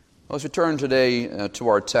Well, let's return today to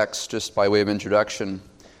our text just by way of introduction.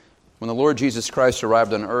 When the Lord Jesus Christ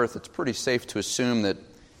arrived on earth, it's pretty safe to assume that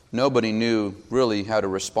nobody knew really how to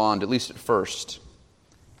respond, at least at first.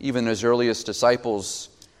 Even his earliest disciples,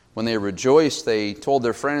 when they rejoiced, they told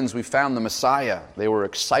their friends, "We found the Messiah." They were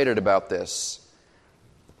excited about this.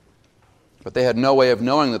 But they had no way of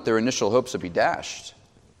knowing that their initial hopes would be dashed.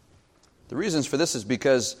 The reasons for this is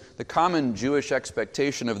because the common Jewish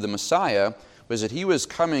expectation of the Messiah was that he was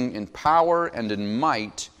coming in power and in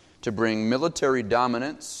might to bring military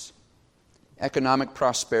dominance, economic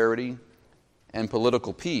prosperity, and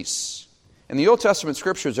political peace. And the Old Testament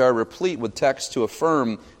scriptures are replete with texts to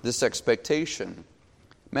affirm this expectation.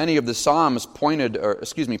 Many of the Psalms painted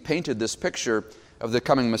this picture of the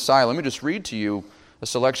coming Messiah. Let me just read to you a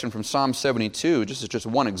selection from Psalm 72, just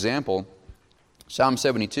one example. Psalm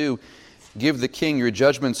 72, "Give the king your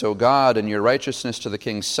judgments, O God, and your righteousness to the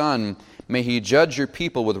king's son. May he judge your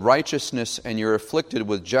people with righteousness and your afflicted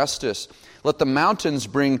with justice. Let the mountains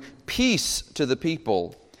bring peace to the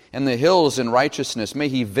people, and the hills in righteousness. May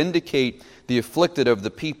he vindicate the afflicted of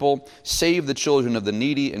the people, save the children of the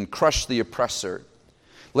needy, and crush the oppressor.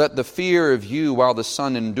 Let the fear of you while the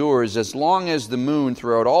sun endures, as long as the moon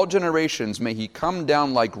throughout all generations. May he come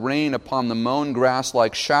down like rain upon the mown grass,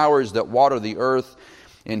 like showers that water the earth.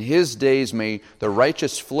 In his days may the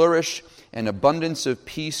righteous flourish, and abundance of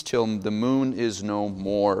peace till the moon is no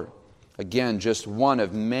more." Again, just one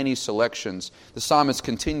of many selections. The psalmist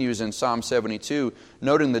continues in Psalm 72,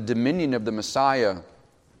 noting the dominion of the Messiah.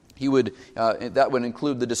 That would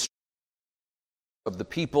include the destruction of the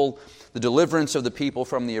people, the deliverance of the people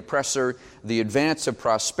from the oppressor, the advance of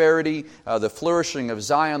prosperity, the flourishing of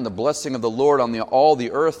Zion, the blessing of the Lord on all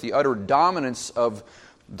the earth, the utter dominance of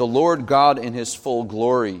the Lord God in his full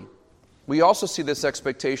glory. We also see this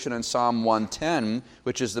expectation in Psalm 110,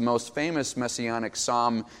 which is the most famous messianic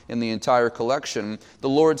psalm in the entire collection. "The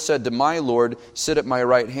Lord said to my Lord, sit at my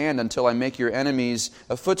right hand until I make your enemies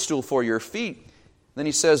a footstool for your feet." Then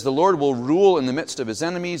he says, "The Lord will rule in the midst of his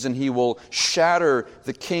enemies, and he will shatter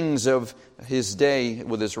the kings of his day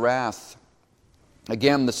with his wrath."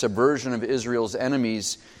 Again, the subversion of Israel's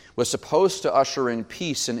enemies was supposed to usher in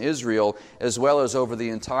peace in Israel as well as over the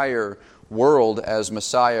entire world as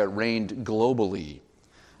Messiah reigned globally.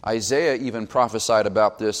 Isaiah even prophesied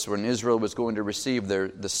about this when Israel was going to receive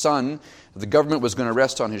the son. The government was going to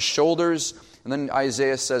rest on his shoulders. And then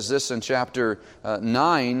Isaiah says this in chapter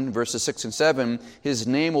 9, verses 6 and 7, "His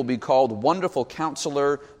name will be called Wonderful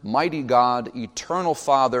Counselor, Mighty God, Eternal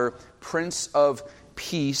Father, Prince of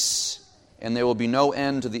Peace, and there will be no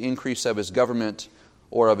end to the increase of his government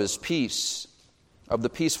or of his peace." Of the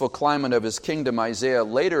peaceful climate of his kingdom, Isaiah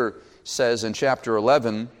later says in chapter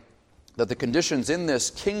 11 that the conditions in this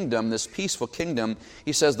kingdom, this peaceful kingdom,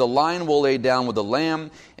 he says, "The lion will lay down with the lamb,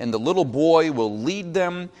 and the little boy will lead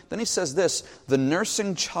them." Then he says this, "The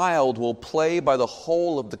nursing child will play by the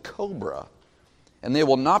hole of the cobra, and they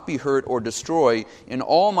will not be hurt or destroyed in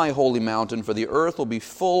all my holy mountain, for the earth will be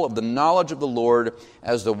full of the knowledge of the Lord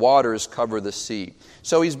as the waters cover the sea."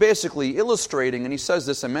 So he's basically illustrating, and he says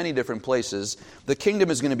this in many different places, the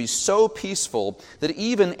kingdom is going to be so peaceful that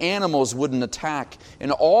even animals wouldn't attack.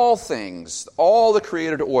 In all things, all the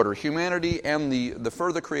created order, humanity and the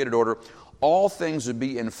further created order, all things would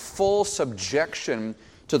be in full subjection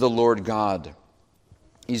to the Lord God.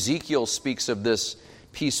 Ezekiel speaks of this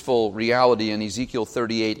peaceful reality in Ezekiel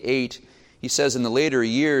 38:8. He says, "In the later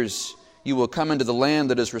years you will come into the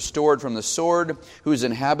land that is restored from the sword, whose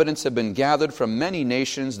inhabitants have been gathered from many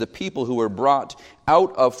nations, the people who were brought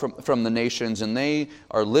out from the nations, and they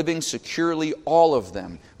are living securely, all of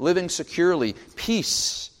them." Living securely,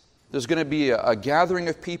 peace. There's going to be a gathering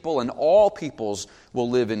of people, and all peoples will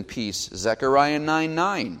live in peace. Zechariah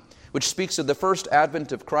 9:9. Which speaks of the first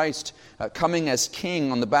advent of Christ coming as king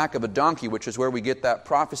on the back of a donkey, which is where we get that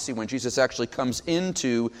prophecy when Jesus actually comes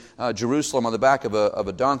into Jerusalem on the back of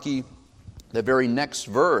a donkey. The very next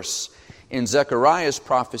verse in Zechariah's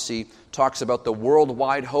prophecy talks about the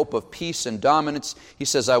worldwide hope of peace and dominance. He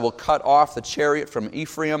says, "I will cut off the chariot from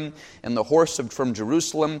Ephraim and the horse from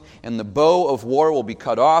Jerusalem, and the bow of war will be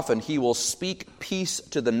cut off, and he will speak peace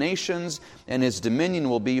to the nations, and his dominion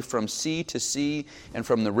will be from sea to sea and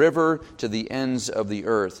from the river to the ends of the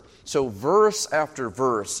earth." So verse after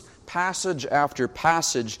verse, passage after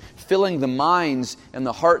passage, filling the minds and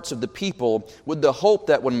the hearts of the people with the hope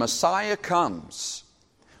that when Messiah comes,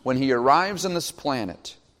 when he arrives on this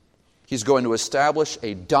planet, he's going to establish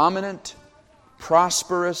a dominant,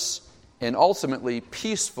 prosperous, and ultimately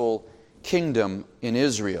peaceful kingdom in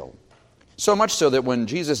Israel. So much so that when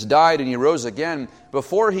Jesus died and he rose again,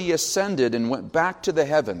 before he ascended and went back to the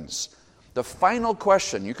heavens, The final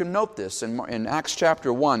question, you can note this in Acts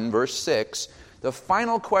chapter 1, verse 6, the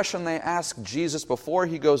final question they ask Jesus before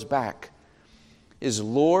he goes back is,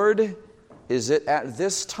 Lord, is it at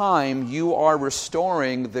this time you are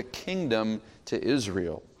restoring the kingdom to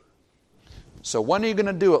Israel? So when are you going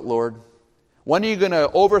to do it, Lord? When are you going to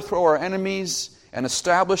overthrow our enemies and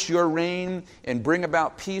establish your reign and bring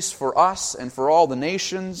about peace for us and for all the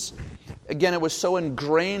nations? Again, it was so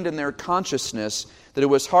ingrained in their consciousness that it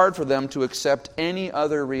was hard for them to accept any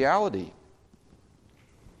other reality.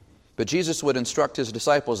 But Jesus would instruct his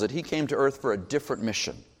disciples that he came to earth for a different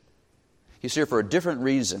mission. He's here for a different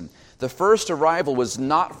reason. The first arrival was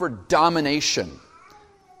not for domination,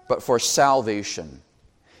 but for salvation.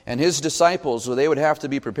 And his disciples, they would have to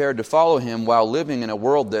be prepared to follow him while living in a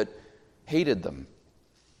world that hated them.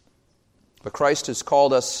 But Christ has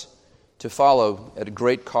called us to follow at a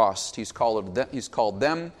great cost. He's called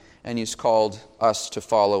them, and he's called us to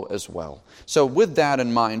follow as well. So with that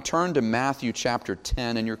in mind, turn to Matthew chapter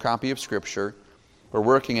 10 in your copy of Scripture. We're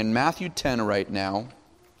working in Matthew 10 right now.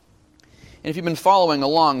 And if you've been following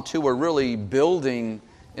along too, we're really building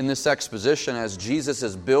in this exposition as Jesus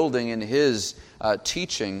is building in his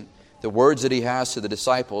teaching the words that he has to the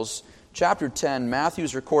disciples. Chapter 10,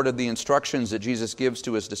 Matthew's recorded the instructions that Jesus gives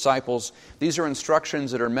to his disciples. These are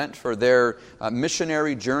instructions that are meant for their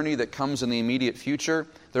missionary journey that comes in the immediate future.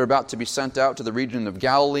 They're about to be sent out to the region of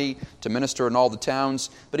Galilee to minister in all the towns.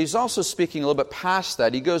 But he's also speaking a little bit past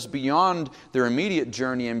that. He goes beyond their immediate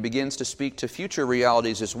journey and begins to speak to future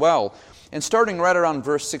realities as well. And starting right around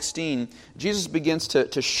verse 16, Jesus begins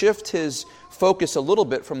to shift his focus a little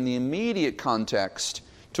bit from the immediate context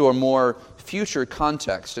to a more future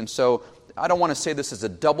context. And so I don't want to say this is a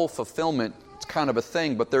double fulfillment kind of a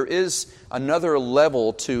thing, but there is another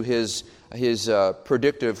level to his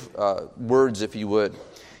predictive words, if you would.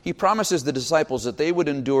 He promises the disciples that they would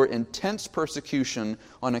endure intense persecution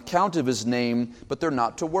on account of his name, but they're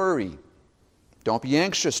not to worry. Don't be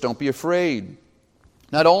anxious, don't be afraid.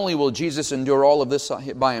 Not only will Jesus endure all of this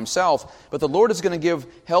by himself, but the Lord is going to give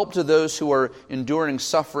help to those who are enduring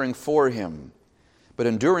suffering for him. But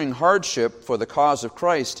enduring hardship for the cause of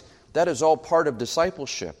Christ, that is all part of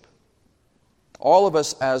discipleship. All of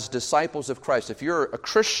us as disciples of Christ, if you're a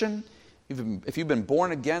Christian, if you've been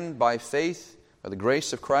born again by faith, by the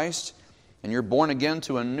grace of Christ, and you're born again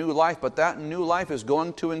to a new life, but that new life is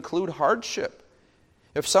going to include hardship.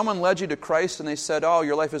 If someone led you to Christ and they said, oh,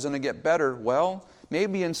 your life is going to get better, well,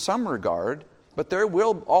 maybe in some regard, but there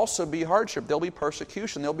will also be hardship. There'll be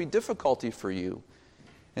persecution. There'll be difficulty for you.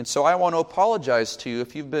 And so I want to apologize to you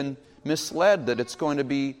if you've been misled that it's going to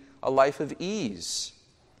be a life of ease.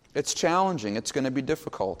 It's challenging. It's going to be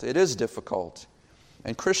difficult. It is difficult.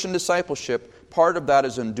 And Christian discipleship, part of that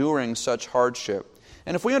is enduring such hardship.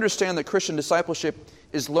 And if we understand that Christian discipleship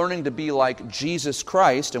is learning to be like Jesus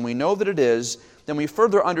Christ, and we know that it is, then we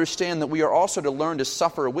further understand that we are also to learn to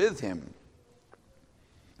suffer with him.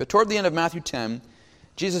 But toward the end of Matthew 10,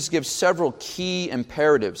 Jesus gives several key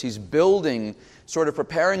imperatives. He's building, sort of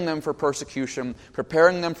preparing them for persecution,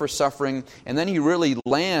 preparing them for suffering, and then he really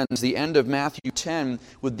lands the end of Matthew 10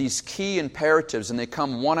 with these key imperatives, and they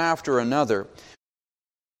come one after another.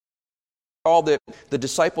 Called it the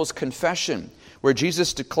disciples' confession, where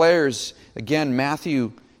Jesus declares, again,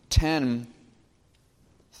 Matthew 10,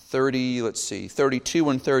 32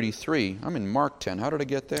 and 33. I'm in Mark 10. How did I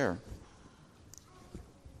get there?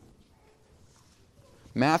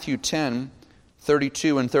 Matthew 10,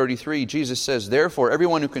 32 and 33, Jesus says, therefore,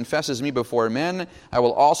 everyone who confesses me before men, I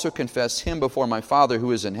will also confess him before my Father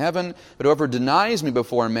who is in heaven. But whoever denies me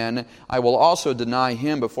before men, I will also deny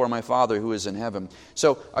him before my Father who is in heaven.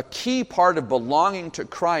 So a key part of belonging to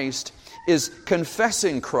Christ is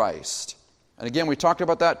confessing Christ. And again, we talked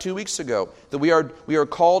about that 2 weeks ago, that we are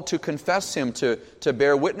called to confess him, to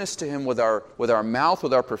bear witness to him with our mouth,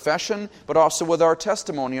 with our profession, but also with our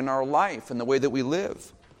testimony in our life and the way that we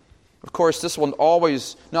live. Of course, this will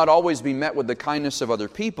not always be met with the kindness of other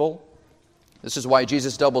people. This is why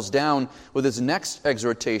Jesus doubles down with his next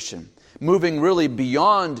exhortation, moving really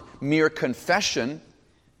beyond mere confession.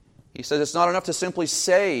 He says it's not enough to simply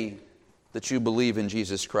say that you believe in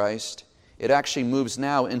Jesus Christ. It actually moves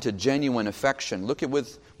now into genuine affection. Look at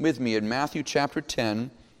with me in Matthew chapter 10,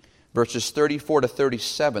 verses 34 to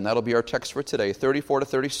 37. That'll be our text for today, 34 to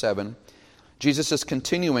 37. Jesus is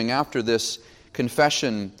continuing after this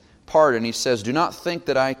confession part, and he says, do not think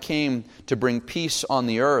that I came to bring peace on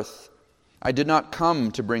the earth. I did not come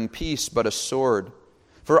to bring peace, but a sword.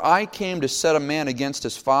 For I came to set a man against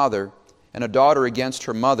his father, and a daughter against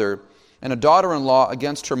her mother, and a daughter-in-law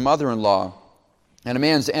against her mother-in-law. And a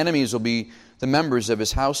man's enemies will be the members of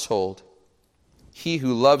his household. He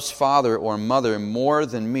who loves father or mother more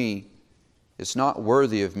than me is not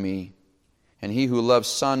worthy of me, and he who loves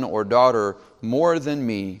son or daughter more than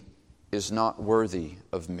me is not worthy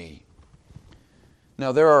of me."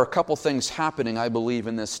 Now, there are a couple things happening, I believe,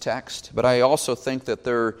 in this text, but I also think that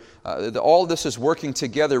all this is working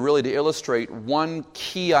together really to illustrate one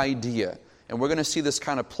key idea. And we're going to see this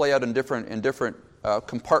kind of play out in different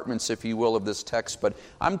compartments, if you will, of this text. But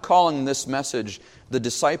I'm calling this message the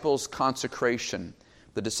disciples' consecration.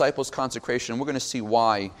 The disciples' consecration. We're going to see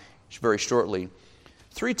why very shortly.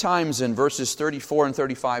 3 times in verses 34 and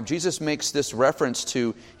 35, Jesus makes this reference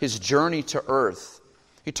to his journey to earth.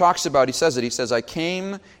 He says, "I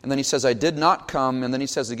came," and then he says, "I did not come," and then he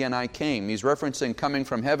says again, "I came." He's referencing coming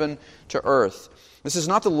from heaven to earth. This is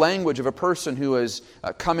not the language of a person who has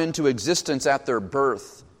come into existence at their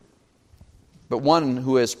birth, but one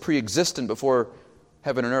who is pre-existent before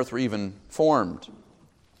heaven and earth were even formed.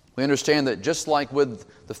 We understand that just like with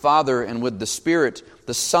the Father and with the Spirit,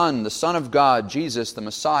 the Son of God, Jesus, the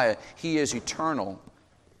Messiah, He is eternal.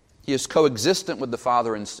 He is coexistent with the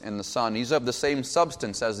Father and the Son. He's of the same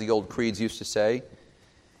substance, as the old creeds used to say.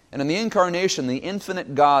 And in the Incarnation, the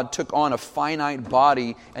infinite God took on a finite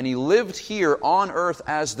body, and He lived here on earth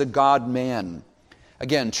as the God-man.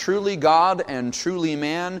 Again, truly God and truly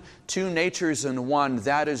man, 2 natures in one.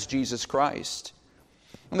 That is Jesus Christ.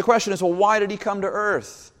 And the question is, well, why did He come to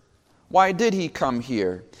earth? Why did He come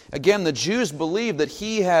here? Again, the Jews believed that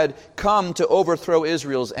He had come to overthrow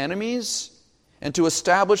Israel's enemies and to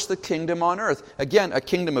establish the kingdom on earth. Again, a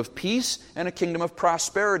kingdom of peace and a kingdom of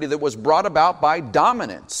prosperity that was brought about by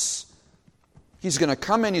dominance. He's going to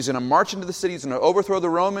come in, He's going to march into the city, He's going to overthrow the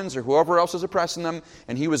Romans or whoever else is oppressing them,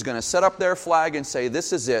 and He was going to set up their flag and say,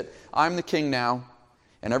 "This is it, I'm the king now,"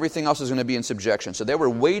 and everything else is going to be in subjection. So they were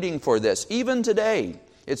waiting for this. Even today,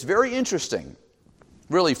 it's very interesting.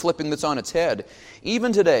 Really flipping this on its head.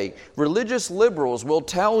 Even today, religious liberals will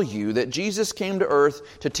tell you that Jesus came to earth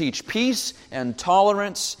to teach peace and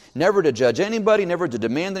tolerance, never to judge anybody, never to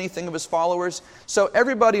demand anything of His followers. So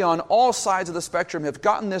everybody on all sides of the spectrum have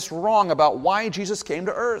gotten this wrong about why Jesus came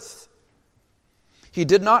to earth. He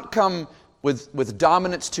did not come with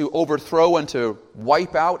dominance to overthrow and to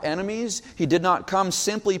wipe out enemies. He did not come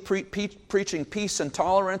simply preaching peace and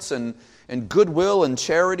tolerance and goodwill and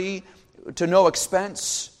charity to no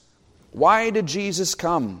expense. Why did Jesus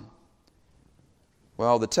come?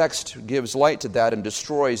 Well, the text gives light to that and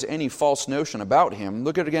destroys any false notion about Him.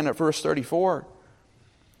 Look at it again at verse 34.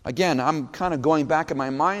 Again, I'm kind of going back in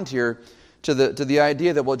my mind here to the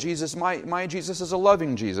idea that, well, Jesus, my Jesus is a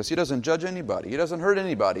loving Jesus. He doesn't judge anybody. He doesn't hurt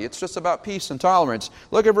anybody. It's just about peace and tolerance.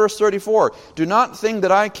 Look at verse 34. "Do not think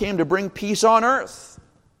that I came to bring peace on earth.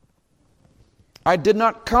 I did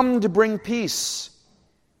not come to bring peace,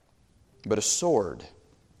 but a sword."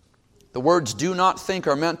 The words "do not think"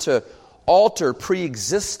 are meant to alter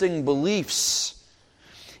pre-existing beliefs.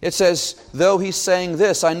 It's as though He's saying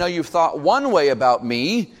this: "I know you've thought one way about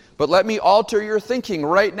me, but let me alter your thinking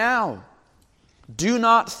right now. Do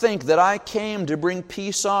not think that I came to bring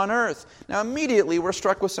peace on earth." Now immediately we're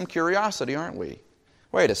struck with some curiosity, aren't we?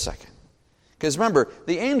 Wait a second. Because remember,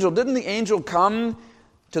 didn't the angel come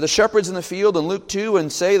to the shepherds in the field in Luke 2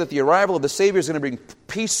 and say that the arrival of the Savior is going to bring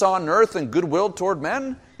peace on earth and goodwill toward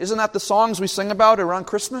men? Isn't that the songs we sing about around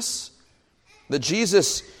Christmas? That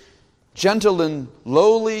Jesus, gentle and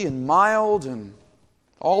lowly and mild and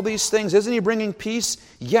all these things, isn't He bringing peace?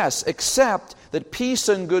 Yes, except that peace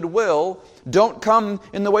and goodwill don't come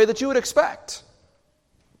in the way that you would expect.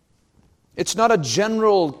 It's not a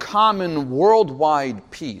general, common, worldwide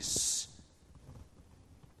peace.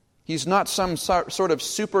 He's not some sort of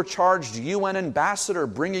supercharged UN ambassador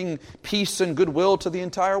bringing peace and goodwill to the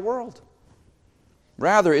entire world.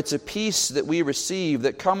 Rather, it's a peace that we receive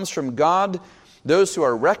that comes from God, those who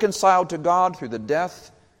are reconciled to God through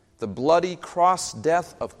the bloody cross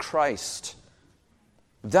death of Christ.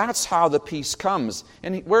 That's how the peace comes.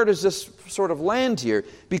 And where does this sort of land here?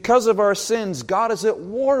 Because of our sins, God is at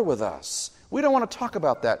war with us. We don't want to talk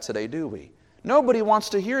about that today, do we? Nobody wants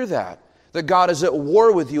to hear that God is at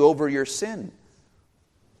war with you over your sin.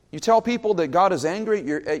 You tell people that God is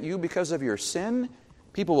angry at you because of your sin,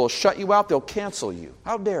 people will shut you out, they'll cancel you.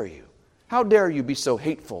 How dare you? How dare you be so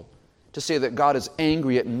hateful to say that God is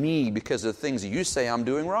angry at me because of the things that you say I'm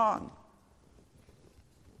doing wrong?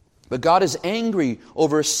 But God is angry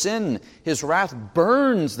over sin. His wrath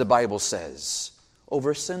burns, the Bible says,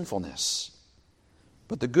 over sinfulness.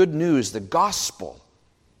 But the good news, the gospel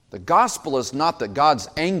is not that God's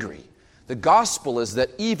angry. The gospel is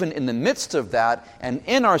that even in the midst of that and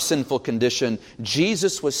in our sinful condition,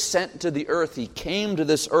 Jesus was sent to the earth. He came to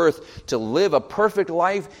this earth to live a perfect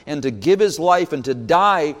life and to give His life and to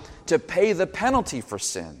die to pay the penalty for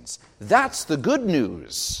sins. That's the good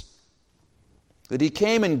news. That He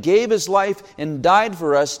came and gave His life and died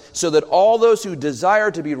for us so that all those who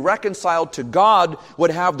desire to be reconciled to God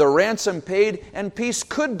would have the ransom paid and peace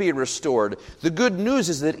could be restored. The good news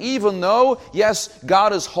is that even though, yes,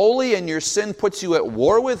 God is holy and your sin puts you at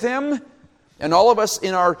war with Him, and all of us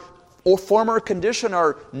in our former condition,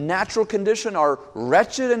 our natural condition, are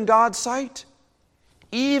wretched in God's sight,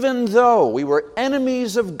 even though we were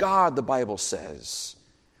enemies of God, the Bible says,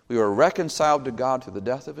 we were reconciled to God through the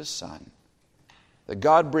death of His Son. That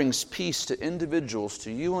God brings peace to individuals,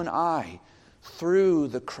 to you and I, through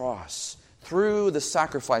the cross, through the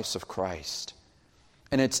sacrifice of Christ.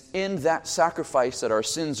 And it's in that sacrifice that our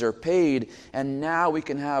sins are paid, and now we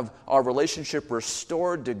can have our relationship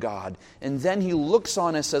restored to God. And then He looks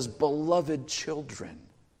on us as beloved children,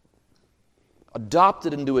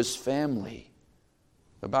 adopted into His family.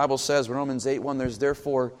 The Bible says, Romans 8:1, there's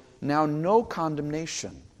therefore now no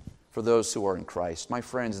condemnation for those who are in Christ. My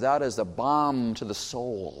friends, that is a balm to the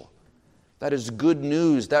soul. That is good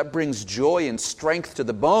news. That brings joy and strength to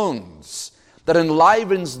the bones. That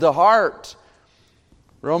enlivens the heart.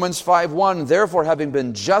 Romans 5:1, therefore, having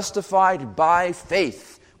been justified by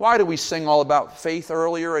faith. Why do we sing all about faith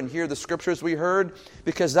earlier and hear the scriptures we heard?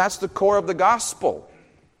 Because that's the core of the gospel.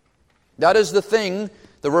 That is the thing,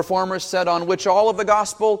 the Reformers said, on which all of the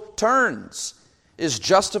gospel turns, is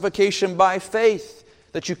justification by faith.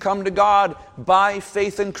 That you come to God by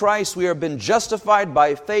faith in Christ. We have been justified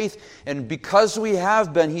by faith, and because we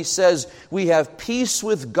have been, He says, we have peace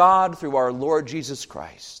with God through our Lord Jesus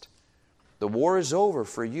Christ. The war is over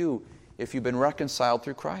for you if you've been reconciled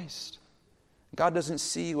through Christ. God doesn't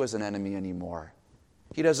see you as an enemy anymore.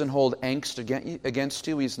 He doesn't hold angst against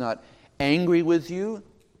you. He's not angry with you.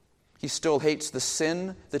 He still hates the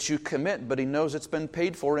sin that you commit, but He knows it's been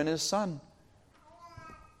paid for in His Son.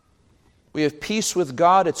 We have peace with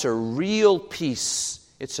God. It's a real peace.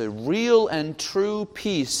 It's a real and true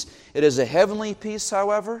peace. It is a heavenly peace,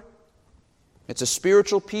 however. It's a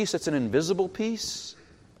spiritual peace. It's an invisible peace.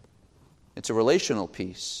 It's a relational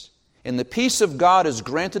peace. And the peace of God is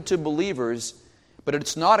granted to believers, but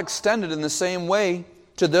it's not extended in the same way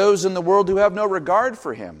to those in the world who have no regard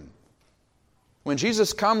for Him. When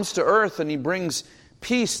Jesus comes to earth and He brings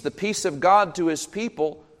peace, the peace of God to His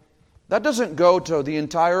people, that doesn't go to the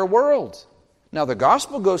entire world. Now, the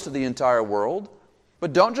gospel goes to the entire world,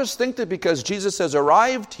 but don't just think that because Jesus has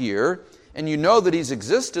arrived here and you know that He's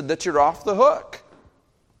existed, that you're off the hook.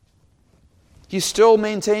 He still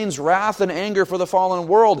maintains wrath and anger for the fallen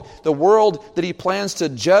world, the world that He plans to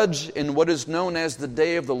judge in what is known as the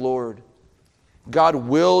day of the Lord. God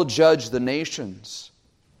will judge the nations.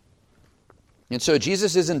 And so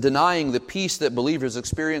Jesus isn't denying the peace that believers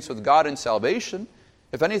experience with God in salvation.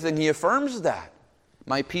 If anything, He affirms that.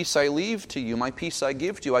 My peace I leave to you, my peace I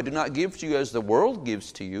give to you. I do not give to you as the world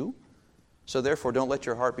gives to you. So therefore, don't let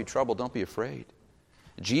your heart be troubled. Don't be afraid.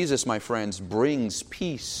 Jesus, my friends, brings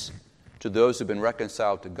peace to those who have been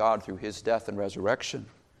reconciled to God through His death and resurrection.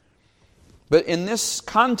 But in this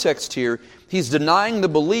context here, He's denying the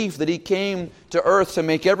belief that He came to earth to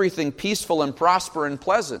make everything peaceful and prosper and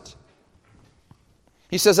pleasant.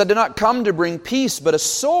 He says, I did not come to bring peace, but a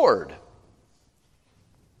sword.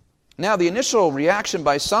 Now, the initial reaction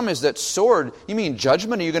by some is that sword, you mean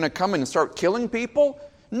judgment? Are you going to come and start killing people?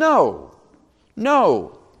 No.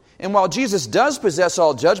 No. And while Jesus does possess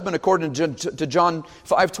all judgment according to John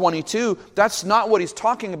 5:22, that's not what He's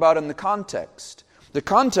talking about in the context. The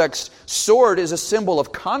context, sword is a symbol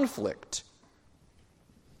of conflict.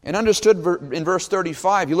 And understood in verse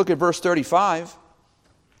 35, you look at verse 35,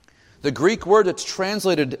 the Greek word that's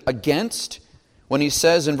translated against, when He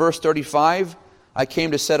says in verse 35, I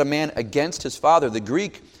came to set a man against his father. The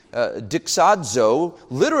Greek dixadzo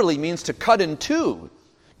literally means to cut in two,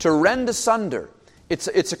 to rend asunder.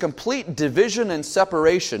 It's a complete division and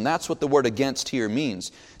separation. That's what the word against here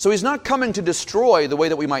means. So He's not coming to destroy the way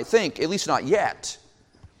that we might think, at least not yet.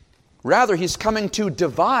 Rather, He's coming to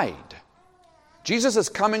divide. Jesus is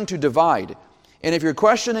coming to divide. And if you're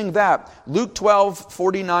questioning that, Luke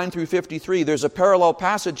 12:49-53, there's a parallel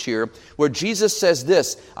passage here where Jesus says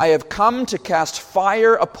this, I have come to cast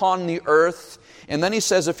fire upon the earth. And then He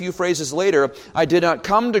says a few phrases later, I did not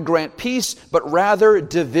come to grant peace, but rather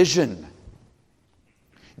division.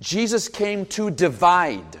 Jesus came to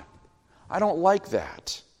divide. I don't like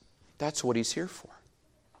that. That's what He's here for.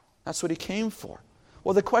 That's what He came for.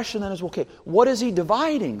 Well, the question then is, okay, what is He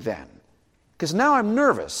dividing then? Because now I'm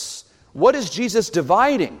nervous. What is Jesus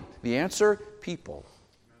dividing? The answer, people.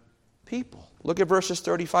 People. Look at verses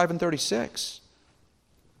 35 and 36.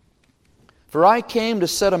 For I came to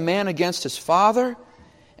set a man against his father,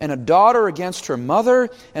 and a daughter against her mother,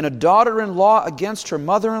 and a daughter-in-law against her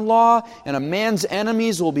mother-in-law, and a man's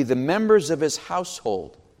enemies will be the members of his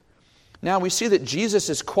household. Now we see that Jesus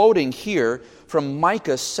is quoting here from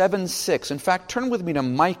Micah 7:6. In fact, turn with me to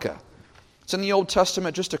Micah. It's in the Old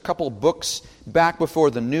Testament, just a couple books back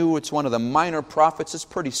before the New. It's one of the minor prophets. It's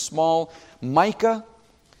pretty small. Micah.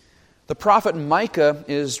 The prophet Micah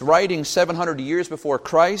is writing 700 years before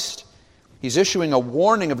Christ. He's issuing a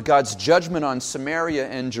warning of God's judgment on Samaria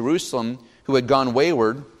and Jerusalem, who had gone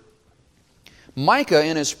wayward. Micah,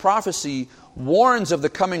 in his prophecy, warns of the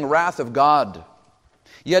coming wrath of God.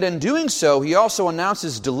 Yet in doing so, he also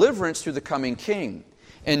announces deliverance through the coming king.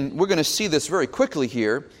 And we're going to see this very quickly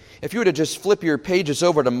here. If you were to just flip your pages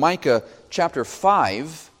over to Micah chapter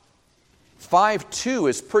 5, 5:2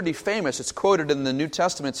 is pretty famous. It's quoted in the New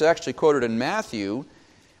Testament. It's actually quoted in Matthew.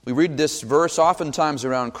 We read this verse oftentimes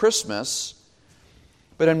around Christmas.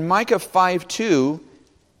 But in Micah 5:2,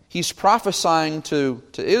 he's prophesying to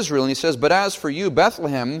Israel, and he says, "But as for you,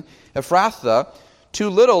 Bethlehem, Ephrathah, too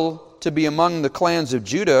little to be among the clans of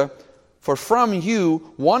Judah, for from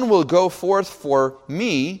you one will go forth for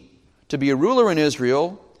me to be a ruler in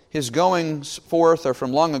Israel. His goings forth are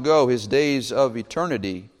from long ago, his days of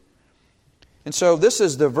eternity." And so this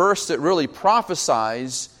is the verse that really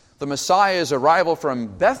prophesies the Messiah's arrival from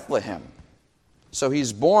Bethlehem. So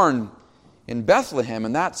he's born in Bethlehem,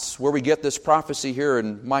 and that's where we get this prophecy here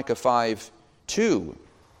in Micah 5:2.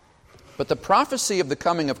 But the prophecy of the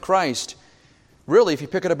coming of Christ, really, if you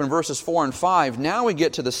pick it up in verses 4 and 5, now we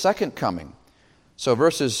get to the second coming. So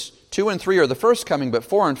verses 2 and 3 are the first coming, but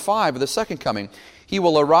 4 and 5 are the second coming. He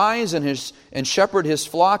will arise and shepherd his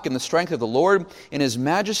flock in the strength of the Lord, in his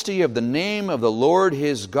majesty of the name of the Lord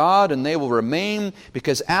his God, and they will remain,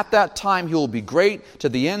 because at that time he will be great to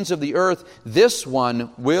the ends of the earth. This one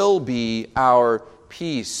will be our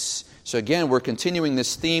peace. So again, we're continuing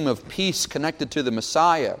this theme of peace connected to the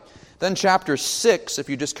Messiah. Then chapter 6, if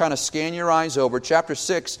you just kind of scan your eyes over, chapter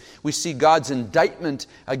 6, we see God's indictment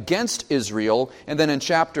against Israel. And then in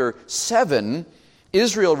chapter 7,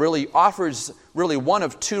 Israel really offers one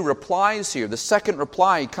of two replies here. The second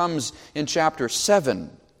reply comes in chapter 7.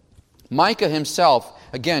 Micah himself,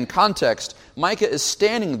 again, context, Micah is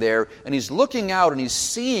standing there and he's looking out and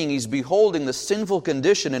he's beholding the sinful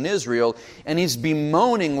condition in Israel, and he's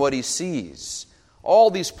bemoaning what he sees. All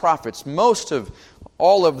these prophets,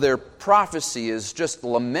 all of their prophecy is just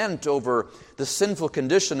lament over the sinful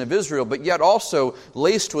condition of Israel, but yet also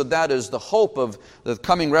laced with that is the hope of the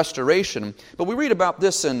coming restoration. But we read about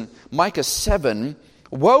this in Micah 7.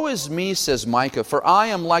 "Woe is me," says Micah, "for I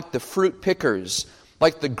am like the fruit pickers,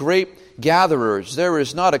 like the grape gatherers. There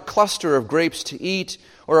is not a cluster of grapes to eat,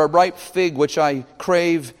 or a ripe fig which I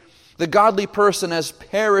crave. The godly person has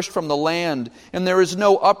perished from the land, and there is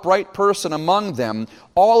no upright person among them.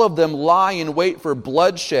 All of them lie in wait for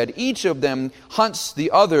bloodshed. Each of them hunts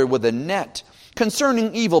the other with a net.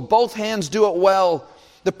 Concerning evil, both hands do it well.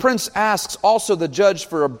 The prince asks also the judge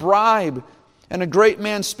for a bribe, and a great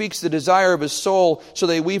man speaks the desire of his soul, so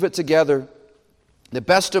they weave it together. The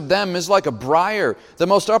best of them is like a briar. The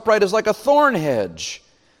most upright is like a thorn hedge.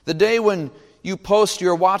 The day when you post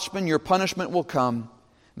your watchman, your punishment will come.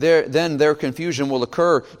 Then their confusion will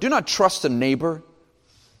occur. Do not trust a neighbor,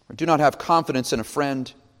 or do not have confidence in a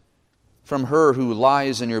friend. From her who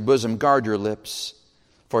lies in your bosom, guard your lips.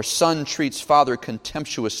 For son treats father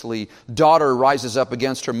contemptuously. Daughter rises up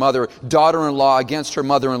against her mother. Daughter-in-law against her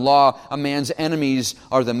mother-in-law. A man's enemies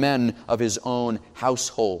are the men of his own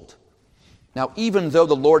household." Now, even though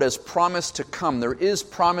the Lord has promised to come, there is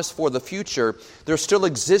promise for the future, there still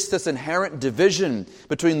exists this inherent division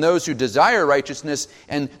between those who desire righteousness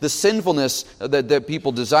and the sinfulness that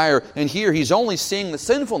people desire. And here he's only seeing the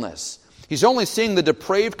sinfulness. He's only seeing the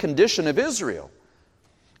depraved condition of Israel.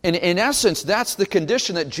 And in essence, that's the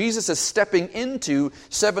condition that Jesus is stepping into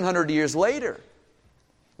 700 years later,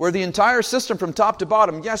 where the entire system from top to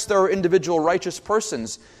bottom, yes, there are individual righteous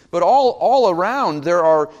persons, but all around there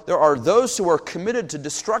are those who are committed to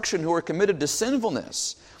destruction, who are committed to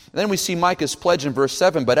sinfulness. And then we see Micah's pledge in verse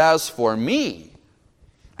 7, "But as for me,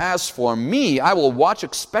 I will watch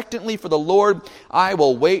expectantly for the Lord. I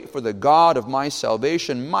will wait for the God of my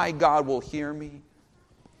salvation. My God will hear me."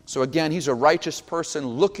 So again, he's a righteous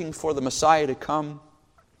person looking for the Messiah to come.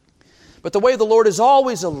 But the way of the Lord is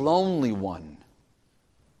always a lonely one.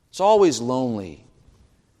 It's always lonely,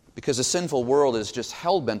 because the sinful world is just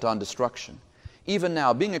hell-bent on destruction. Even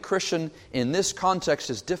now, being a Christian in this context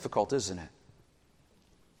is difficult, isn't it?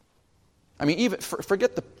 I mean, even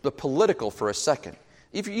forget the political for a second.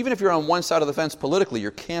 Even if you're on one side of the fence politically,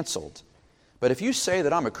 you're canceled. But if you say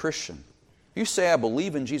that I'm a Christian, you say I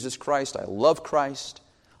believe in Jesus Christ, I love Christ,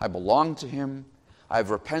 I belong to Him, I've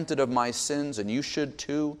repented of my sins, and you should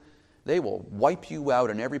too, they will wipe you out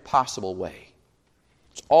in every possible way.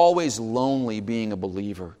 It's always lonely being a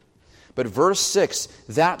believer. But verse 6,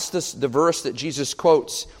 that's the verse that Jesus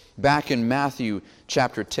quotes back in Matthew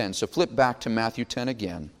chapter 10. So flip back to Matthew 10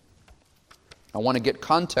 again. I want to get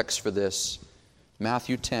context for this.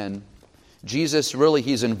 Matthew 10. Jesus really,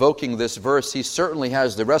 he's invoking this verse. He certainly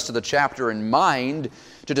has the rest of the chapter in mind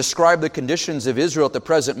to describe the conditions of Israel at the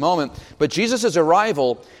present moment. But Jesus'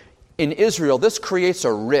 arrival in Israel, this creates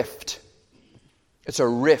a rift. It's a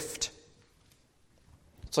rift.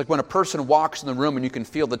 It's like when a person walks in the room and you can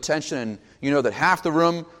feel the tension, and you know that half the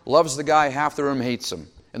room loves the guy, half the room hates him.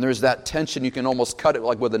 And there's that tension, you can almost cut it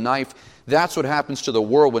like with a knife. That's what happens to the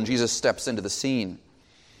world when Jesus steps into the scene.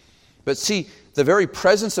 But see, the very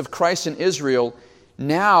presence of Christ in Israel,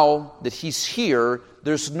 now that He's here,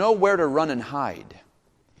 there's nowhere to run and hide.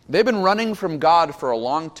 They've been running from God for a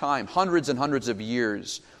long time, hundreds and hundreds of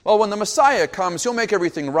years. Well, when the Messiah comes, He'll make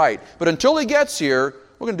everything right. But until He gets here,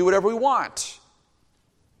 we're going to do whatever we want.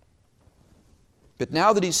 But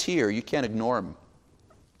now that He's here, you can't ignore Him.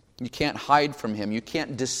 You can't hide from Him. You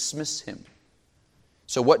can't dismiss Him.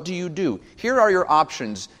 So what do? Here are your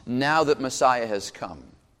options now that Messiah has come.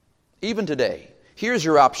 Even today, here's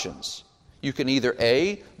your options. You can either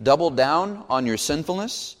A, double down on your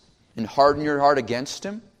sinfulness and harden your heart against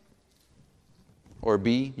Him, or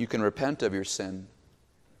B, you can repent of your sin.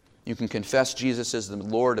 You can confess Jesus as the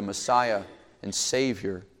Lord and Messiah and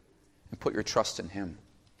Savior and put your trust in Him.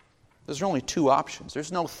 There's only two options.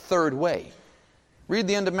 There's no third way. Read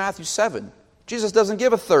the end of Matthew 7. Jesus doesn't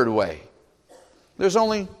give a third way. There's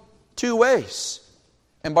only two ways.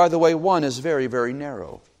 And by the way, one is very, very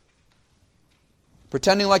narrow.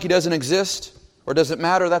 Pretending like He doesn't exist or doesn't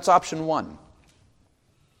matter, that's option one.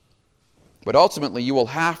 But ultimately, you will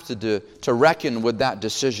have to reckon with that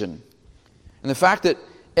decision. And the fact that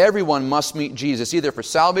everyone must meet Jesus, either for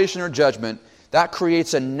salvation or judgment, that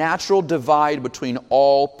creates a natural divide between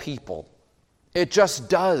all people. It just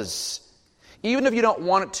does. Even if you don't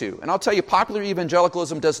want it to. And I'll tell you, popular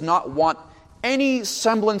evangelicalism does not want any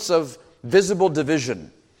semblance of visible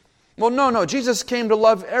division. Well, no, Jesus came to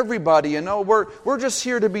love everybody, and we're just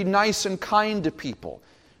here to be nice and kind to people.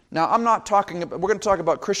 Now, I'm not talking about, we're going to talk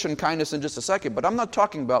about Christian kindness in just a second, but I'm not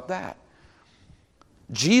talking about that.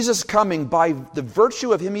 Jesus coming, by the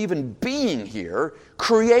virtue of Him even being here,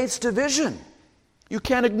 creates division. You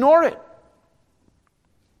can't ignore it.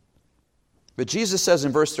 But Jesus says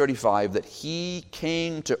in verse 35 that He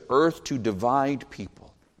came to earth to divide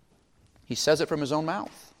people. He says it from His own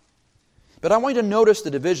mouth. But I want you to notice the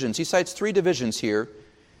divisions. He cites three divisions here.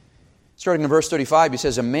 Starting in verse 35, He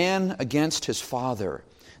says, a man against his father.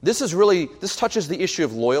 This touches the issue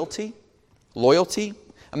of loyalty. Loyalty.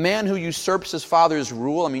 A man who usurps his father's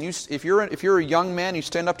rule. I mean, if you're a young man, you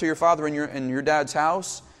stand up to your father in your dad's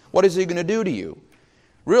house, what is he going to do to you?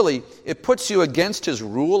 Really, it puts you against his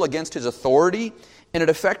rule, against his authority, and it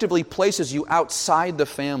effectively places you outside the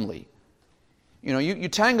family. You know, you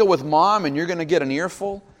tangle with mom and you're going to get an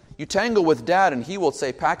earful. You tangle with dad and he will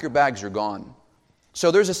say, pack your bags, you're gone.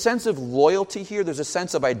 So there's a sense of loyalty here. There's a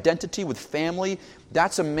sense of identity with family.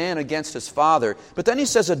 That's a man against his father. But then he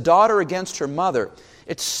says a daughter against her mother.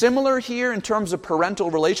 It's similar here in terms of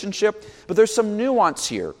parental relationship, but there's some nuance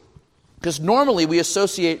here. Because normally we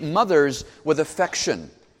associate mothers with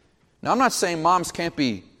affection. Now I'm not saying moms can't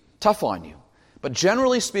be tough on you. But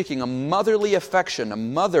generally speaking, a motherly affection, a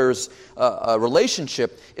mother's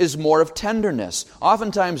relationship is more of tenderness.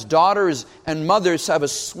 Oftentimes, daughters and mothers have a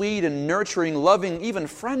sweet and nurturing, loving, even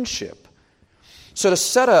friendship. So to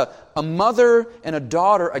set a mother and a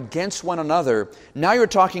daughter against one another, now you're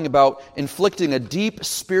talking about inflicting a deep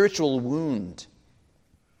spiritual wound.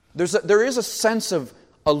 There is a sense of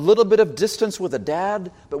a little bit of distance with a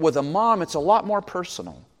dad, but with a mom, it's a lot more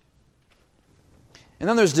personal. And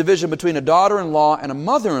then there's division between a daughter-in-law and a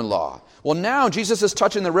mother-in-law. Well, now Jesus is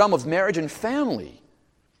touching the realm of marriage and family.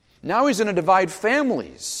 Now He's going to divide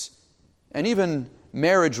families and even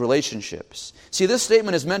marriage relationships. See, this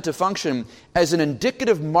statement is meant to function as an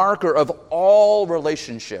indicative marker of all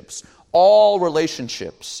relationships. All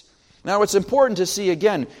relationships. Now, it's important to see,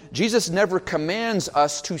 again, Jesus never commands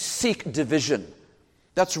us to seek division.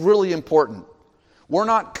 That's really important. We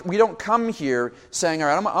don't come here saying, all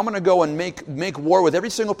right, I'm going to go and make war with every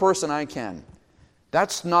single person I can.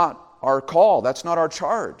 That's not our call. That's not our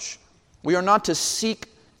charge. We are not to seek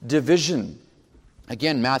division.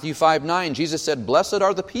 Again, Matthew 5:9, Jesus said, "Blessed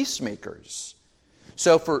are the peacemakers."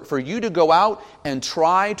 So for you to go out and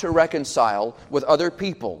try to reconcile with other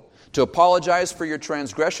people, to apologize for your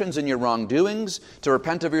transgressions and your wrongdoings, to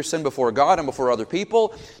repent of your sin before God and before other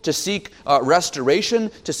people, to seek restoration,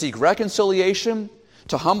 to seek reconciliation,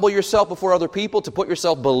 to humble yourself before other people, to put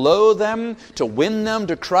yourself below them, to win them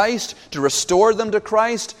to Christ, to restore them to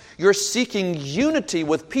Christ. You're seeking unity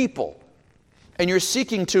with people. And you're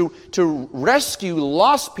seeking to rescue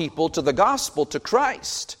lost people to the gospel, to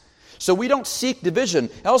Christ. So we don't seek division.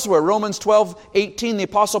 Elsewhere, Romans 12:18, the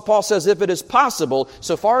Apostle Paul says, if it is possible,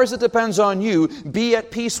 so far as it depends on you, be at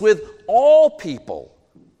peace with all people.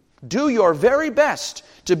 Do your very best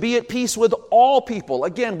to be at peace with all people.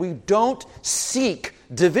 Again, we don't seek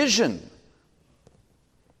division.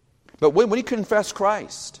 But when we confess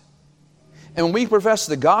Christ, and when we profess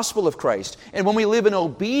the gospel of Christ, and when we live in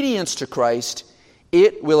obedience to Christ,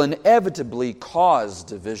 it will inevitably cause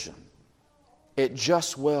division. It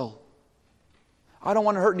just will. I don't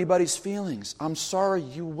want to hurt anybody's feelings. I'm sorry,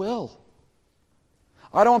 you will.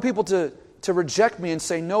 I don't want people to reject me and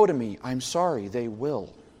say no to me. I'm sorry, they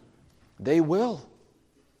will. They will.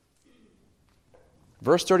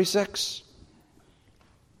 Verse 36.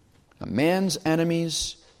 A man's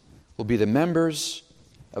enemies will be the members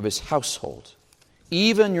of his household,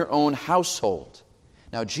 even your own household.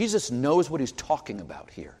 Now, Jesus knows what he's talking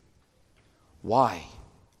about here. Why?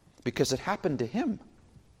 Because it happened to him.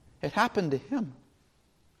 It happened to him.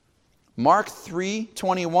 Mark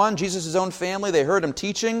 3:21, Jesus' own family, they heard him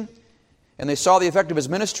teaching, and they saw the effect of his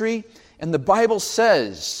ministry. And the Bible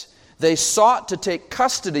says they sought to take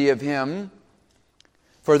custody of him,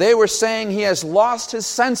 for they were saying he has lost his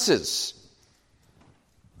senses.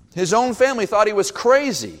 His own family thought he was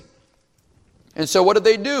crazy. And so what did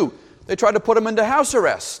they do? They tried to put him into house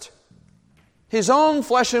arrest. His own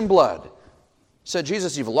flesh and blood said,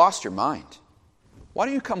 Jesus, you've lost your mind. Why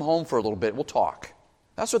don't you come home for a little bit? We'll talk.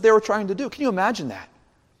 That's what they were trying to do. Can you imagine that?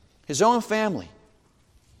 His own family.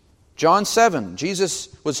 John 7, Jesus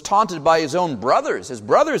was taunted by his own brothers. His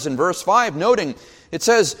brothers in verse 5, noting, it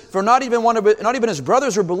says, for not even his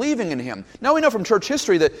brothers were believing in him. Now we know from church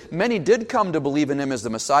history that many did come to believe in him as the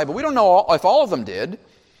Messiah, but we don't know if all of them did.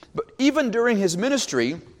 But even during his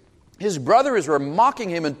ministry, his brothers were mocking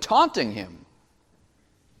him and taunting him.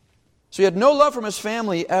 So he had no love from his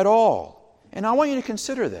family at all. And I want you to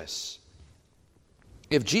consider this.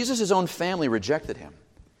 If Jesus' own family rejected him,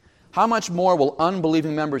 how much more will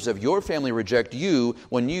unbelieving members of your family reject you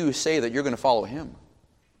when you say that you're going to follow him?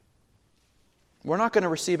 We're not going to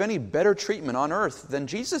receive any better treatment on earth than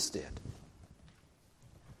Jesus did.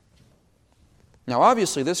 Now,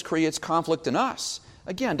 obviously, this creates conflict in us.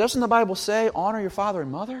 Again, doesn't the Bible say, honor your father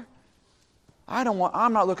and mother?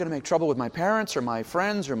 I'm not looking to make trouble with my parents or my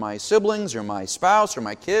friends or my siblings or my spouse or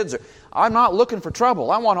my kids. I'm not looking for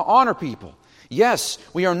trouble. I want to honor people. Yes,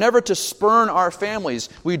 we are never to spurn our families.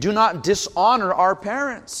 We do not dishonor our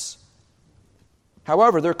parents.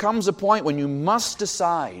 However, there comes a point when you must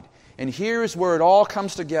decide, and here's where it all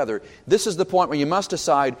comes together. This is the point where you must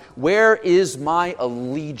decide, where is my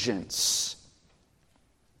allegiance?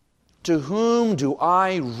 To whom do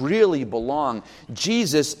I really belong?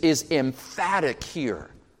 Jesus is emphatic here.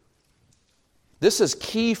 This is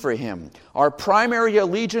key for him. Our primary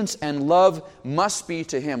allegiance and love must be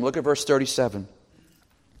to him. Look at verse 37.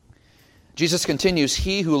 Jesus continues,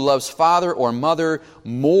 he who loves father or mother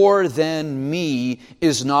more than me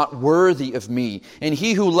is not worthy of me. And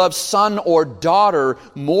he who loves son or daughter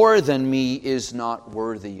more than me is not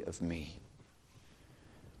worthy of me.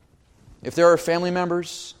 If there are family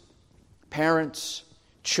members, parents,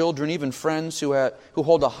 children, even friends who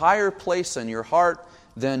hold a higher place in your heart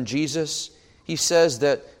than Jesus, he says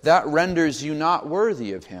that renders you not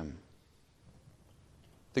worthy of him.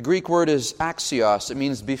 The Greek word is axios. It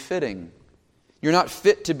means befitting. You're not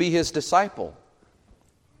fit to be his disciple.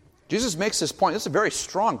 Jesus makes this point. This is a very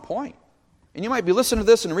strong point. And you might be listening to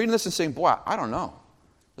this and reading this and saying, boy, I don't know.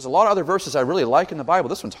 There's a lot of other verses I really like in the Bible.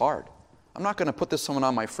 This one's hard. I'm not going to put this one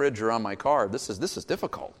on my fridge or on my car. This is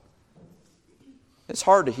difficult. It's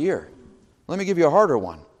hard to hear. Let me give you a harder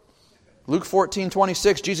one. Luke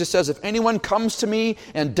 14:26, Jesus says, if anyone comes to me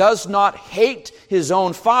and does not hate his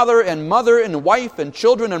own father and mother and wife and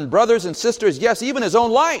children and brothers and sisters, yes, even his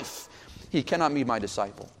own life, he cannot be my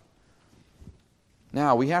disciple.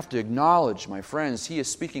 Now, we have to acknowledge, my friends, he is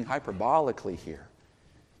speaking hyperbolically here.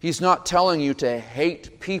 He's not telling you to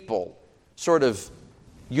hate people sort of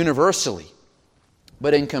universally.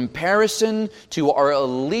 But in comparison to our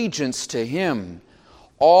allegiance to him,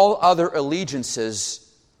 all other allegiances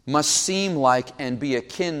must seem like and be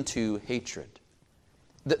akin to hatred.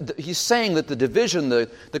 He's saying that the division,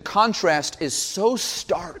 the contrast is so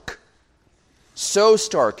stark,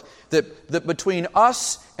 that between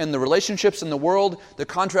us and the relationships in the world, the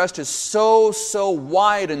contrast is so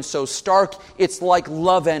wide and so stark, it's like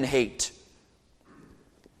love and hate.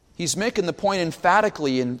 He's making the point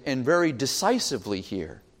emphatically and very decisively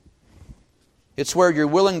here. It's where you're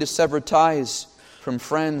willing to sever ties from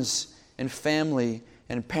friends and family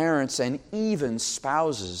and parents and even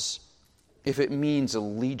spouses if it means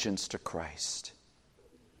allegiance to Christ.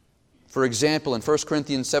 For example, in 1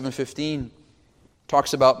 Corinthians 7:15,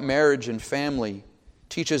 talks about marriage and family,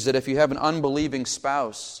 teaches that if you have an unbelieving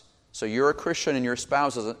spouse, so you're a Christian and your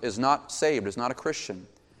spouse is not saved, is not a Christian,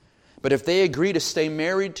 but if they agree to stay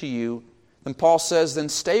married to you, then Paul says, then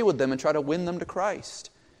stay with them and try to win them to Christ.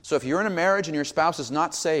 So if you're in a marriage and your spouse is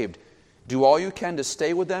not saved, do all you can to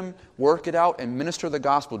stay with them, work it out, and minister the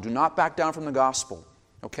gospel. Do not back down from the gospel,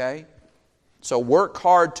 okay? So work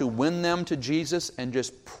hard to win them to Jesus and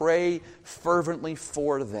just pray fervently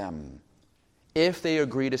for them if they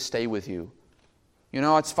agree to stay with you. You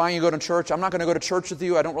know, it's fine you go to church. I'm not going to go to church with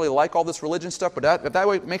you. I don't really like all this religion stuff, but if that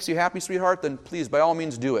way makes you happy, sweetheart, then please, by all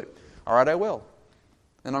means, do it. All right, I will.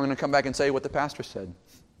 And I'm going to come back and say what the pastor said.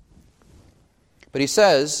 But he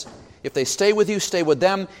says, if they stay with you, stay with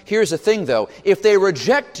them. Here's the thing, though. If they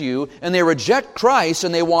reject you and they reject Christ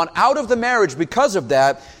and they want out of the marriage because of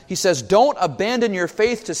that, he says, don't abandon your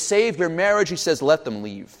faith to save your marriage. He says, let them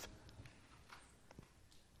leave.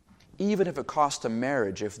 Even if it costs a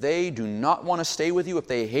marriage, if they do not want to stay with you, if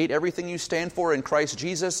they hate everything you stand for in Christ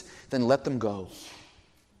Jesus, then let them go.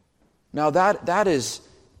 Now that's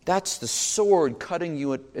the sword cutting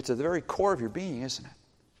you at the very core of your being, isn't it?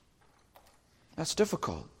 That's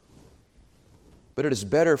difficult. But it is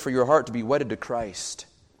better for your heart to be wedded to Christ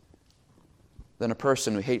than a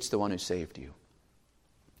person who hates the one who saved you.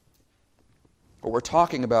 What we're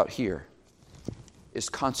talking about here is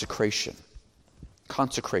consecration.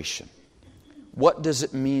 Consecration. What does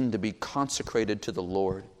it mean to be consecrated to the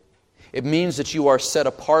Lord? It means that you are set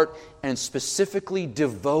apart and specifically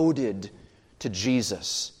devoted to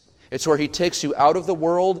Jesus. It's where He takes you out of the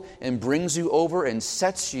world and brings you over and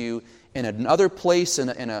sets you in another place, in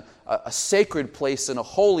a sacred place, in a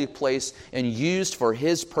holy place, and used for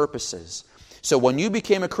His purposes. So when you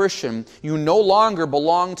became a Christian, you no longer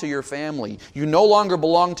belong to your family. You no longer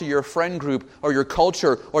belong to your friend group or your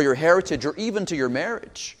culture or your heritage or even to your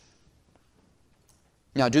marriage.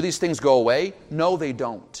 Now, do these things go away? No, they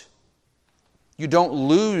don't. You don't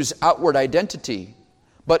lose outward identity.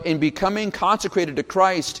 But in becoming consecrated to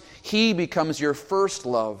Christ, He becomes your first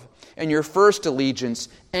love and your first allegiance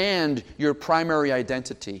and your primary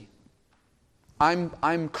identity.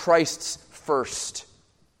 I'm Christ's first.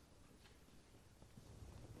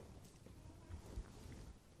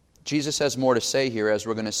 Jesus has more to say here, as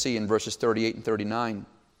we're going to see in verses 38 and 39.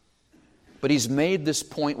 But He's made this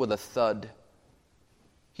point with a thud.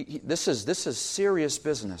 This is serious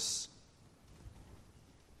business.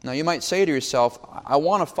 Now you might say to yourself, I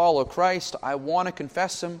want to follow Christ, I want to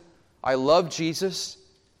confess Him, I love Jesus,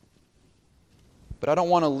 but I don't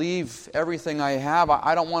want to leave everything I have,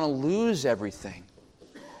 I don't want to lose everything.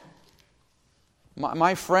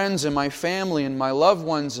 My friends and my family and my loved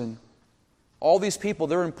ones and all these people,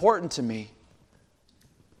 they're important to me.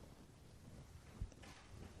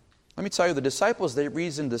 Let me tell you, the disciples, they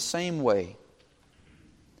reasoned the same way.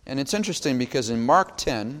 And it's interesting because in Mark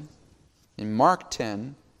 10,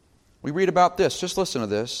 we read about this. Just listen to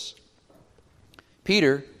this.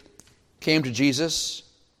 Peter came to Jesus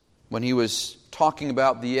when he was talking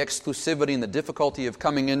about the exclusivity and the difficulty of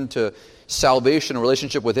coming into salvation, a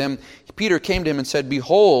relationship with Him. Peter came to him and said,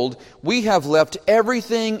 "Behold, we have left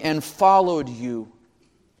everything and followed you."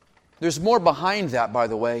 There's more behind that, by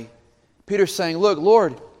the way. Peter's saying, "Look,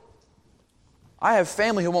 Lord, I have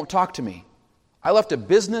family who won't talk to me. I left a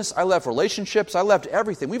business, I left relationships, I left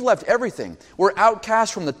everything. We've left everything. We're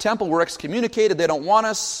outcast from the temple, we're excommunicated, they don't want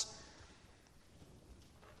us.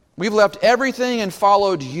 We've left everything and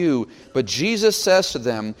followed you." But Jesus says to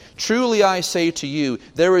them, "Truly I say to you,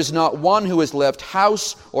 there is not one who has left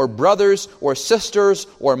house or brothers or sisters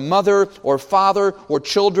or mother or father or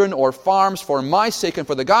children or farms for my sake and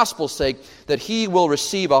for the gospel's sake, that he will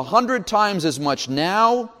receive 100 times as much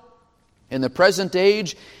now in the present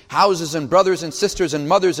age, houses and brothers and sisters and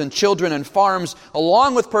mothers and children and farms,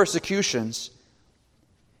 along with persecutions,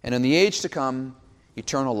 and in the age to come,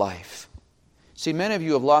 eternal life." See, many of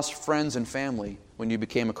you have lost friends and family when you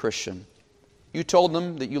became a Christian. You told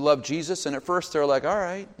them that you loved Jesus, and at first they're like, "All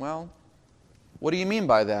right, well, what do you mean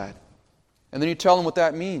by that?" And then you tell them what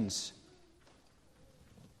that means.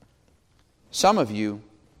 Some of you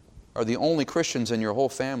are the only Christians in your whole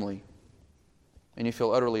family, and you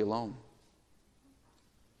feel utterly alone.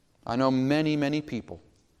 I know many, many people,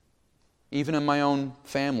 even in my own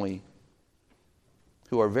family,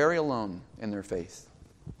 who are very alone in their faith.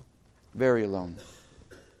 Very alone.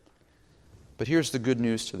 But here's the good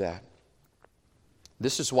news to that.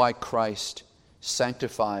 This is why Christ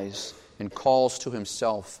sanctifies and calls to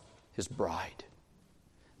Himself His bride.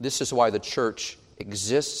 This is why the church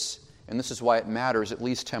exists, and this is why it matters, at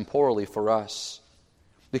least temporally, for us.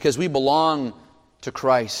 Because we belong to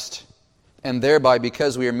Christ, and thereby,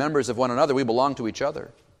 because we are members of one another, we belong to each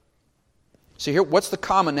other. See, here, what's the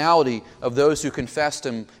commonality of those who confessed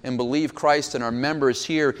and believe Christ and are members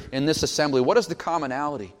here in this assembly? What is the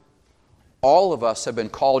commonality? All of us have been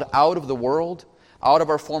called out of the world, out of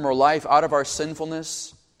our former life, out of our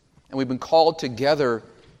sinfulness, and we've been called together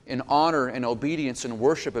in honor and obedience and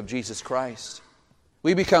worship of Jesus Christ.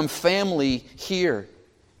 We become family here.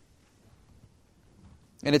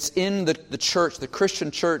 And it's in the church, the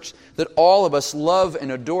Christian church, that all of us love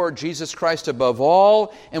and adore Jesus Christ above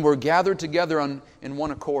all, and we're gathered together in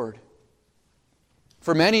one accord.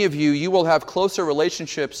 For many of you, you will have closer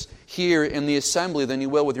relationships here in the assembly than you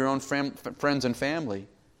will with your own friends and family.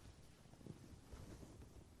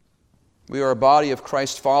 We are a body of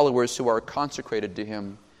Christ followers who are consecrated to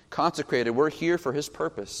Him. Consecrated, we're here for His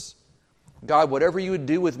purpose. God, whatever you would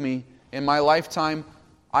do with me in my lifetime,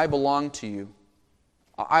 I belong to you.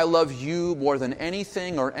 I love you more than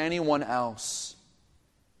anything or anyone else.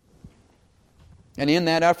 And in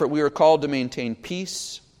that effort, we are called to maintain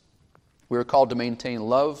peace. We are called to maintain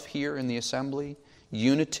love here in the assembly,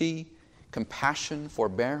 unity, compassion,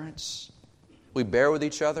 forbearance. We bear with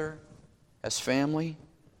each other as family.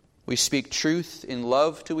 We speak truth in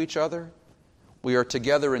love to each other. We are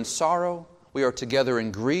together in sorrow. We are together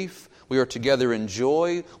in grief. We are together in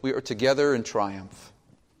joy. We are together in triumph.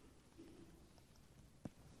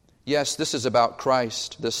 Yes, this is about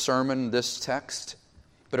Christ, this sermon, this text,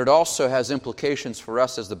 but it also has implications for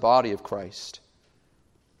us as the body of Christ,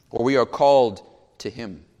 where we are called to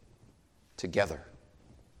Him together.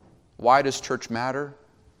 Why does church matter?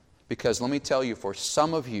 Because let me tell you, for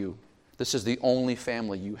some of you, this is the only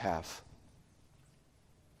family you have.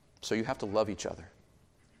 So you have to love each other,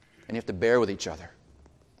 and you have to bear with each other.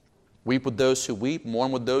 Weep with those who weep,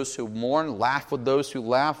 mourn with those who mourn, laugh with those who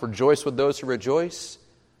laugh, rejoice with those who rejoice.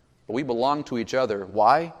 But we belong to each other.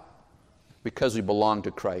 Why? Because we belong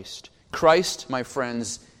to Christ. Christ, my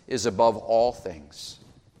friends, is above all things.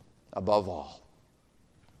 Above all.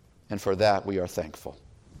 And for that we are thankful.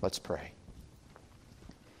 Let's pray.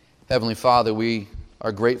 Heavenly Father, we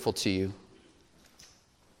are grateful to you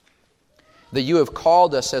that you have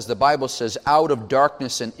called us, as the Bible says, out of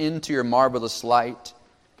darkness and into your marvelous light.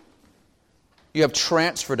 You have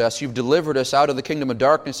transferred us, you've delivered us out of the kingdom of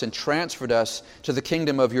darkness and transferred us to the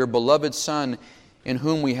kingdom of your beloved Son, in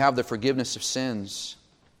whom we have the forgiveness of sins.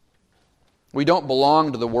 We don't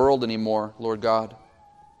belong to the world anymore, Lord God.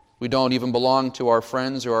 We don't even belong to our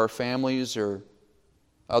friends or our families or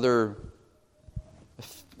other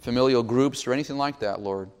familial groups or anything like that,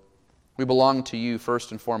 Lord. We belong to you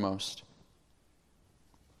first and foremost.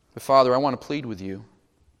 But Father, I want to plead with you,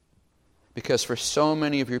 because for so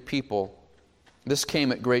many of your people, this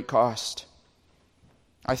came at great cost.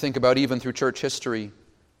 I think about even through church history,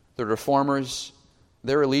 the reformers,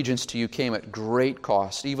 their allegiance to you came at great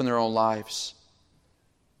cost, even their own lives.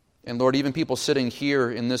 And Lord, even people sitting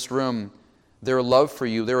here in this room, their love for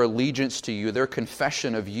you, their allegiance to you, their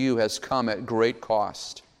confession of you has come at great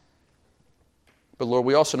cost. But Lord,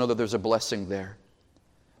 we also know that there's a blessing there,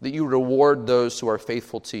 that you reward those who are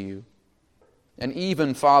faithful to you. And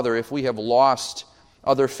even, Father, if we have lost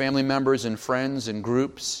other family members and friends and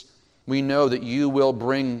groups, we know that you will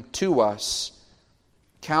bring to us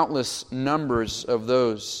countless numbers of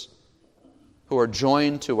those who are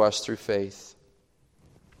joined to us through faith,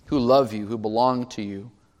 who love you, who belong to you,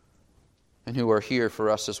 and who are here for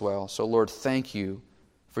us as well. So Lord, thank you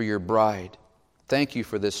for your bride. Thank you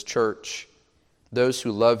for this church, those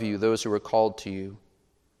who love you, those who are called to you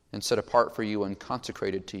and set apart for you and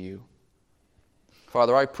consecrated to you.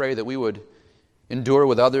 Father, I pray that we would endure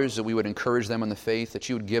with others, that we would encourage them in the faith, that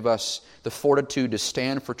you would give us the fortitude to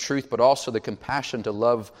stand for truth, but also the compassion to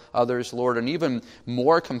love others, Lord, and even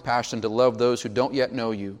more compassion to love those who don't yet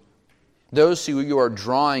know you. Those who you are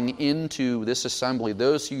drawing into this assembly,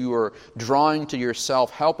 those who you are drawing to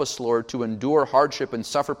yourself, help us, Lord, to endure hardship and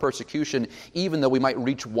suffer persecution, even though we might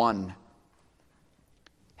reach one.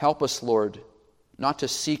 Help us, Lord, not to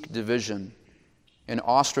seek division and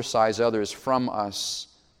ostracize others from us,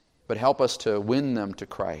 but help us to win them to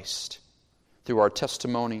Christ through our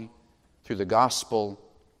testimony, through the gospel,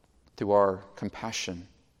 through our compassion.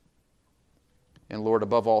 And Lord,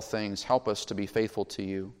 above all things, help us to be faithful to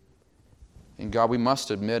you. And God, we must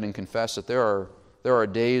admit and confess that there are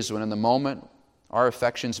days when in the moment our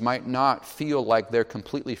affections might not feel like they're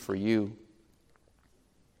completely for you.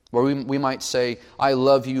 Where we might say, I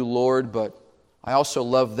love you, Lord, but I also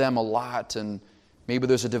love them a lot, and maybe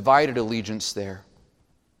there's a divided allegiance there.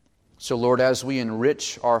 So Lord, as we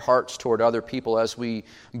enrich our hearts toward other people, as we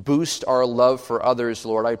boost our love for others,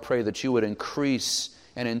 Lord, I pray that you would increase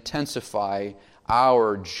and intensify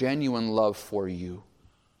our genuine love for you.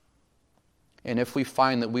 And if we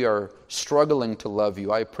find that we are struggling to love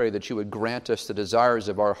you, I pray that you would grant us the desires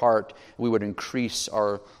of our heart. We would increase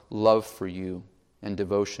our love for you and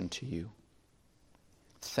devotion to you.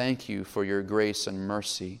 Thank you for your grace and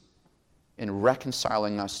mercy in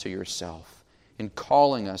reconciling us to yourself, in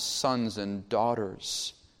calling us sons and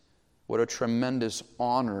daughters. What a tremendous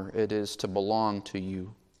honor it is to belong to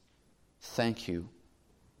you. Thank you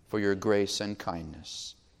for your grace and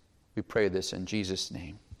kindness. We pray this in Jesus'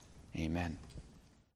 name. Amen.